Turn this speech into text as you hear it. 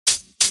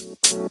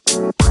Good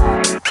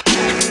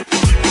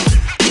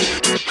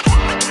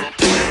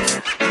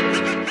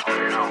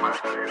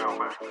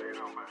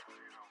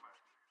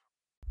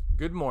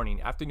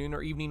morning, afternoon,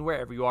 or evening,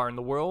 wherever you are in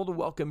the world.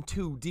 Welcome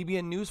to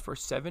DBN News for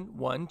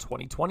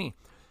 7/1/2020,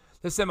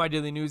 the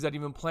semi-daily news that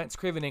even plants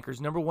Craven Anchor's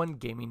 #1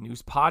 gaming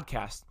news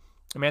podcast.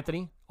 I'm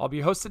Anthony. I'll be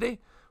your host today.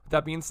 With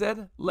that being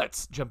said,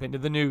 let's jump into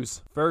the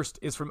news. First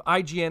is from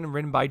IGN and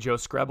written by Joe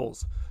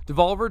Screbbles.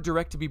 Devolver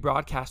Direct to be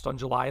broadcast on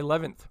July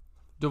 11th.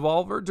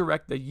 Devolver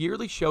Direct, the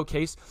yearly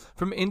showcase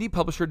from indie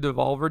publisher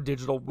Devolver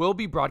Digital, will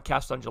be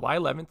broadcast on July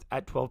 11th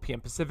at 12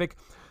 p.m. Pacific,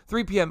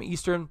 3 p.m.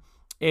 Eastern,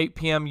 8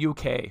 p.m.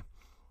 UK.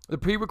 The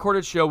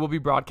pre-recorded show will be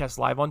broadcast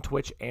live on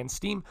Twitch and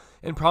Steam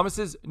and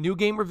promises new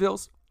game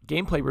reveals,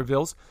 gameplay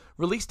reveals,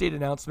 release date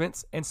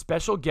announcements, and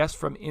special guests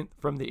from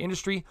the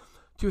industry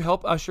to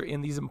help usher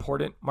in these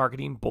important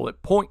marketing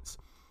bullet points.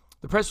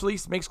 The press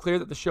release makes clear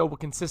that the show will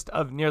consist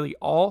of nearly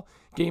all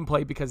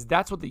gameplay because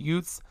that's what the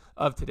youths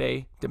of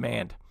today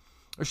demand.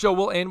 The show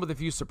will end with a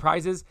few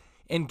surprises,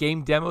 and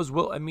game demos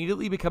will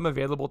immediately become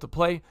available to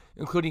play,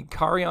 including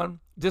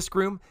Carrion, Disc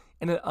Room,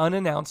 and an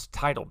unannounced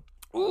title.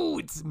 Ooh,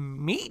 it's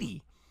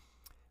meaty.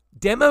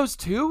 Demos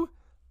too?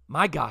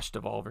 My gosh,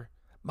 Devolver.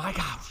 My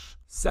gosh.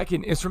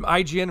 Second is from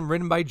IGN and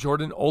written by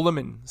Jordan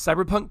Oloman.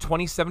 Cyberpunk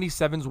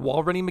 2077's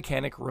wall running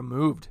mechanic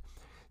removed.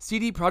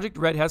 CD Projekt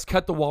Red has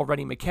cut the wall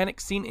running mechanic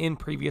seen in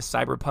previous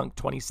Cyberpunk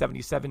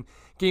 2077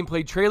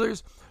 gameplay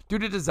trailers due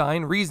to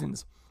design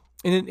reasons.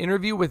 In an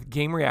interview with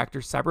Game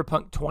Reactor,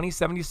 Cyberpunk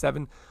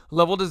 2077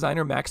 level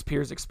designer Max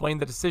Pierce explained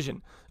the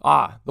decision.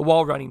 The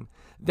wall running.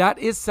 That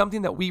is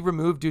something that we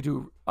removed due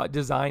to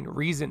design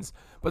reasons,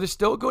 but there's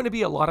still going to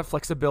be a lot of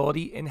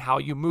flexibility in how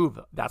you move,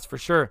 that's for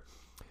sure.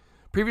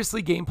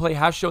 Previously, gameplay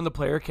has shown the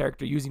player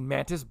character using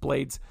Mantis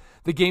blades,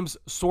 the game's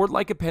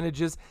sword-like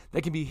appendages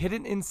that can be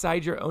hidden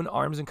inside your own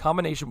arms in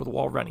combination with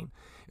wall running,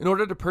 in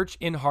order to perch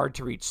in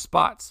hard-to-reach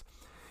spots.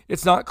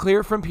 It's not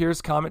clear from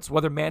Pierce's comments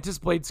whether Mantis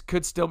blades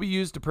could still be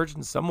used to perch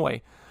in some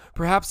way,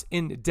 perhaps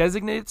in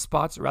designated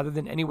spots rather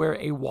than anywhere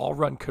a wall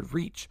run could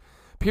reach.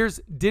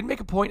 Pierce did make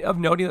a point of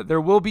noting that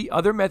there will be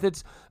other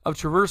methods of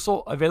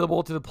traversal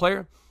available to the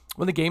player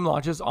when the game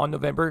launches on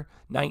November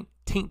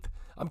 19th.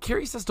 I'm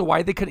curious as to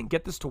why they couldn't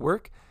get this to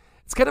work.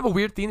 It's kind of a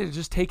weird thing to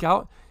just take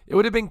out. It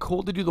would have been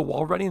cool to do the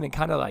wall running and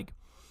kind of like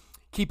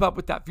keep up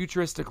with that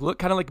futuristic look,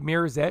 kind of like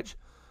Mirror's Edge.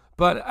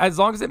 But as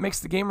long as it makes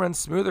the game run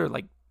smoother,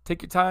 like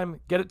take your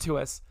time, get it to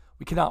us.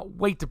 We cannot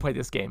wait to play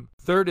this game.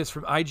 Third is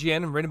from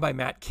IGN and written by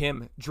Matt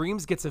Kim.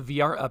 Dreams gets a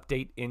VR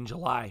update in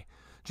July.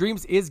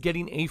 Dreams is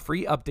getting a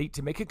free update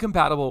to make it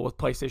compatible with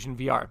PlayStation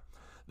VR.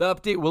 The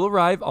update will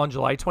arrive on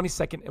July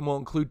 22nd and will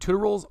include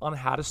tutorials on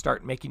how to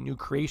start making new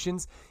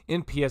creations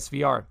in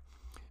PSVR.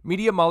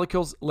 Media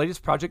Molecule's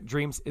latest project,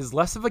 Dreams, is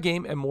less of a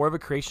game and more of a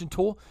creation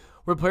tool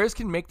where players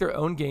can make their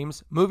own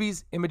games,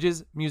 movies,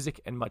 images, music,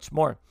 and much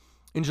more.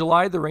 In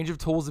July, the range of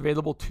tools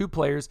available to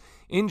players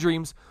in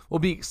Dreams will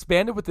be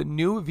expanded with a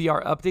new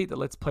VR update that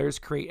lets players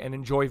create and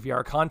enjoy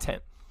VR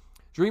content.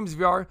 Dreams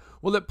VR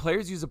will let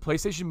players use the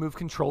PlayStation Move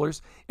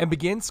controllers and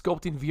begin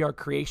sculpting VR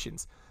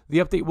creations. The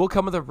update will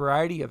come with a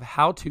variety of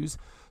how-tos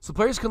so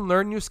players can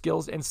learn new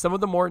skills and some of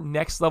the more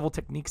next-level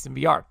techniques in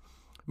VR.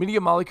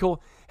 Media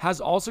Molecule has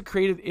also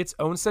created its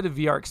own set of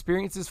VR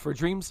experiences for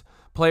Dreams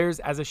players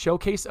as a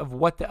showcase of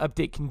what the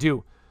update can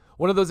do.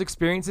 One of those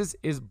experiences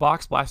is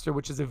Box Blaster,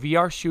 which is a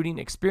VR shooting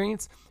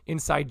experience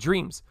inside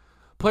Dreams.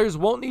 Players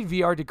won't need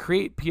VR to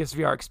create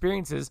PSVR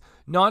experiences.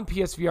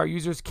 Non-PSVR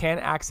users can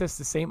access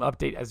the same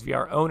update as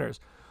VR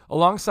owners.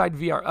 Alongside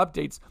VR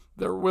updates,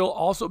 there will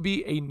also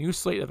be a new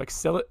slate of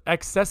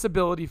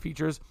accessibility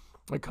features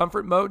like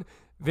comfort mode,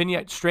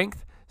 vignette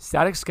strength,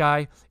 static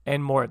sky,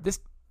 and more.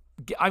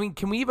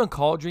 Can we even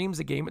call Dreams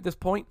a game at this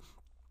point?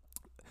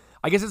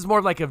 I guess it's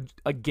more like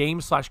a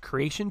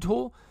game/creation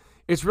tool.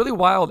 It's really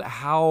wild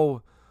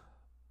how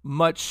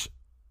much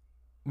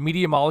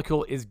Media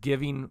Molecule is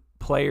giving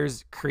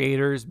players,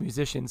 creators,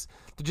 musicians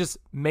to just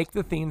make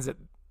the things that,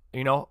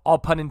 all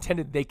pun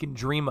intended, they can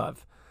dream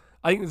of.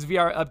 I think this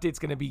VR update is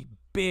going to be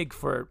big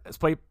for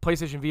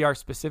PlayStation VR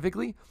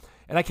specifically,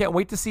 and I can't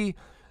wait to see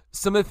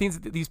some of the things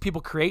that these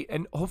people create,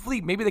 and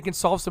hopefully maybe they can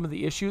solve some of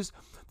the issues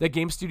that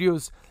game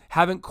studios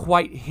haven't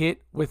quite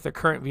hit with their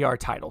current VR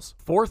titles.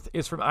 Fourth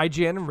is from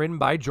IGN and written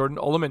by Jordan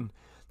Oloman.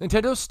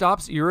 Nintendo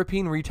stops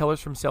European retailers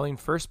from selling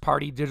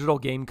first-party digital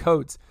game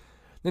codes.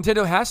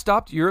 Nintendo has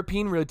stopped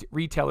European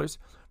retailers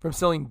from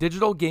selling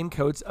digital game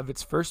codes of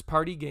its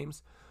first-party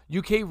games.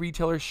 UK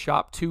retailer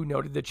Shop2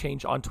 noted the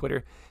change on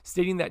Twitter,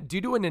 stating that due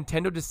to a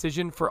Nintendo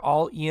decision for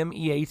all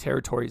EMEA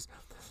territories,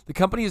 the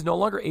company is no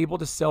longer able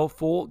to sell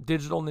full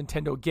digital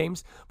Nintendo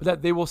games, but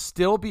that they will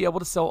still be able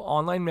to sell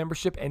online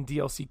membership and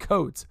DLC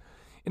codes.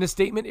 In a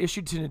statement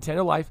issued to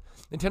Nintendo Life,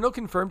 Nintendo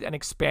confirmed and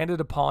expanded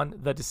upon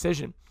the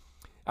decision.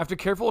 After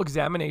careful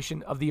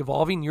examination of the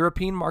evolving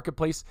European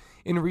marketplace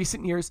in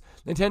recent years,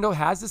 Nintendo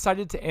has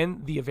decided to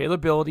end the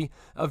availability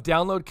of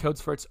download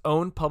codes for its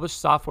own published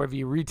software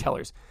via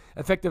retailers,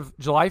 effective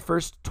July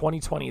 1st,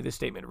 2020, the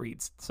statement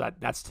reads. So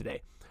that's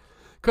today.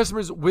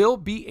 Customers will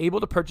be able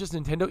to purchase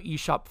Nintendo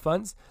eShop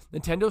funds,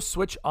 Nintendo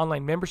Switch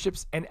online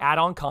memberships, and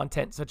add-on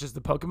content such as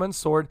the Pokemon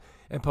Sword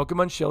and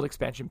Pokemon Shield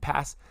expansion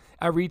pass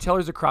at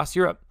retailers across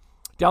Europe.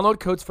 Download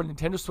codes for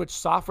Nintendo Switch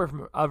software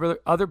from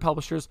other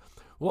publishers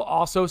will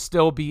also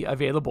still be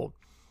available.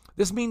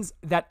 This means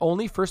that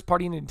only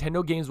first-party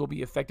Nintendo games will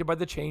be affected by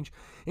the change,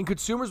 and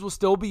consumers will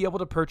still be able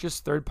to purchase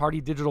third-party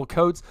digital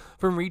codes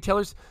from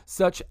retailers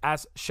such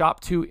as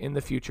Shop2 in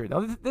the future.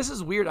 Now, this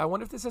is weird. I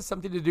wonder if this has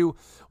something to do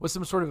with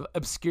some sort of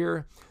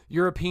obscure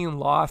European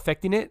law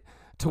affecting it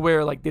to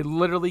where like they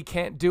literally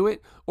can't do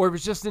it, or if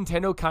it's just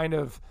Nintendo kind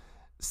of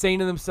saying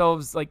to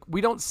themselves, like,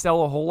 we don't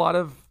sell a whole lot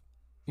of,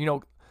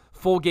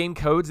 full game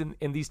codes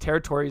in these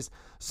territories,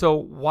 so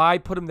why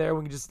put them there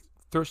when we can just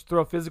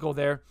throw physical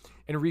there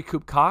and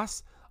recoup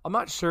costs? I'm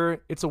not sure.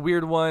 It's a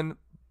weird one,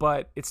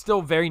 but it's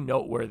still very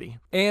noteworthy.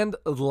 And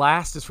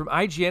last is from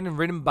IGN and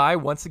written by,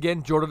 once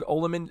again, Jordan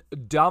Oloman,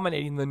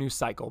 dominating the news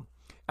cycle.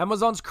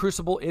 Amazon's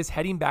Crucible is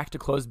heading back to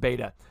closed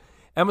beta.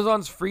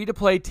 Amazon's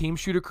free-to-play team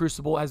shooter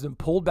Crucible has been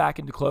pulled back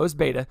into closed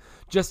beta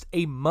just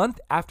a month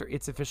after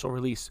its official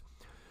release.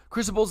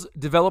 Crucible's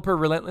developer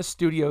Relentless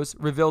Studios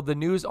revealed the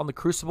news on the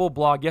Crucible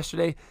blog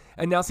yesterday,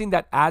 announcing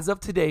that as of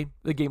today,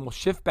 the game will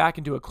shift back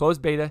into a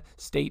closed beta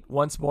state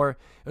once more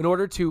in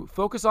order to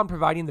focus on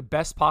providing the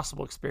best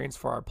possible experience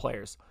for our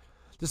players.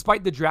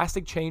 Despite the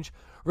drastic change,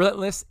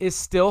 Relentless is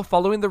still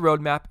following the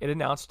roadmap it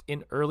announced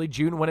in early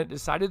June when it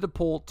decided to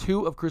pull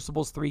 2 of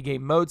Crucible's 3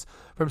 game modes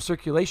from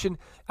circulation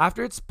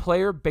after its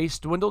player base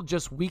dwindled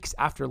just weeks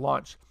after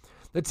launch.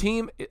 The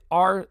team is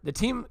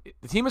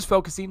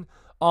focusing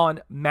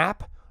on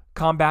map,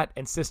 combat,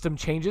 and system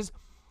changes,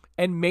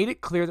 and made it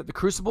clear that the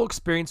Crucible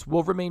experience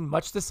will remain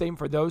much the same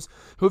for those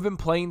who have been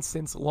playing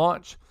since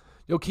launch.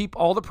 You'll keep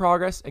all the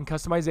progress and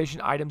customization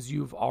items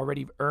you've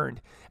already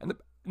earned, and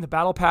the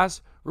Battle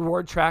Pass,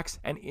 reward tracks,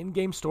 and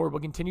in-game store will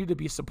continue to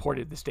be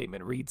supported, the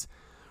statement reads.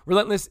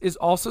 Relentless is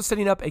also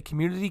setting up a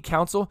community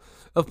council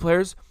of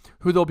players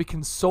who they'll be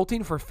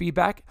consulting for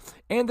feedback,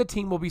 and the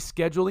team will be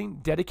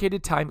scheduling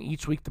dedicated time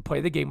each week to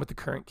play the game with the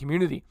current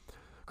community.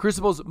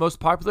 Crucible's most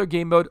popular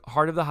game mode,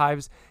 Heart of the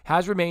Hives,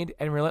 has remained,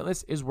 and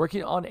Relentless is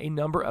working on a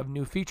number of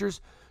new features,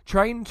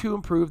 trying to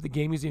improve the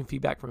game using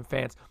feedback from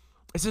fans.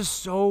 This is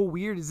so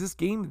weird. Is this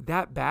game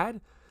that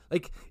bad?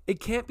 Like, it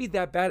can't be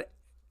that bad.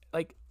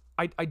 Like,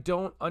 I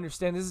don't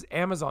understand. This is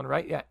Amazon,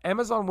 right? Yeah,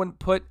 Amazon wouldn't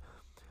put...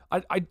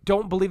 I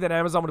don't believe that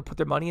Amazon would have put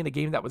their money in a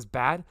game that was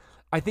bad.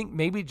 I think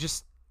maybe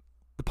just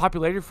the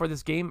popularity for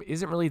this game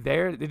isn't really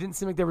there. It didn't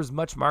seem like there was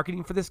much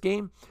marketing for this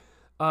game.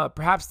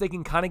 Perhaps they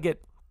can kind of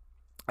get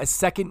a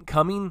second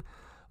coming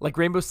like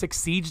Rainbow Six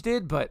Siege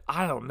did, but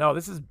I don't know.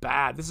 This is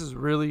bad. This is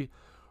really,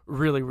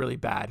 really, really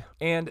bad.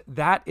 And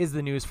that is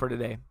the news for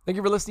today. Thank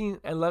you for listening,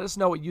 and let us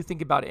know what you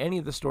think about any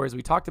of the stories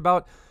we talked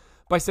about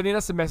by sending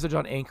us a message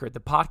on Anchor, the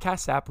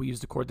podcast app we use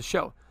to record the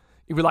show.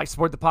 If you'd like to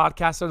support the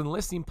podcast other than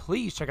listening,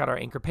 please check out our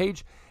Anchor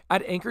page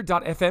at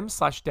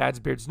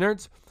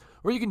anchor.fm/dadsbeardsnerds,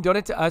 where you can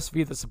donate to us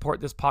via the support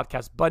this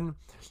podcast button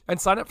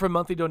and sign up for a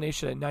monthly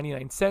donation at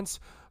 99 cents,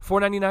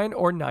 $4.99,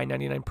 or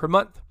 $9.99 per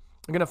month.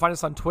 You're going to find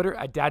us on Twitter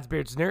at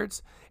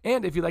dadsbeardsnerds,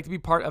 and if you'd like to be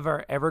part of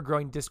our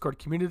ever-growing Discord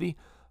community,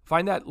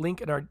 find that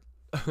link in our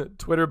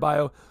Twitter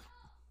bio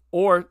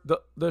or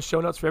the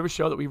show notes for every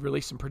show that we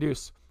release and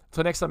produce.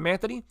 Until next time,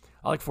 Anthony,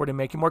 I look forward to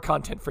making more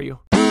content for you.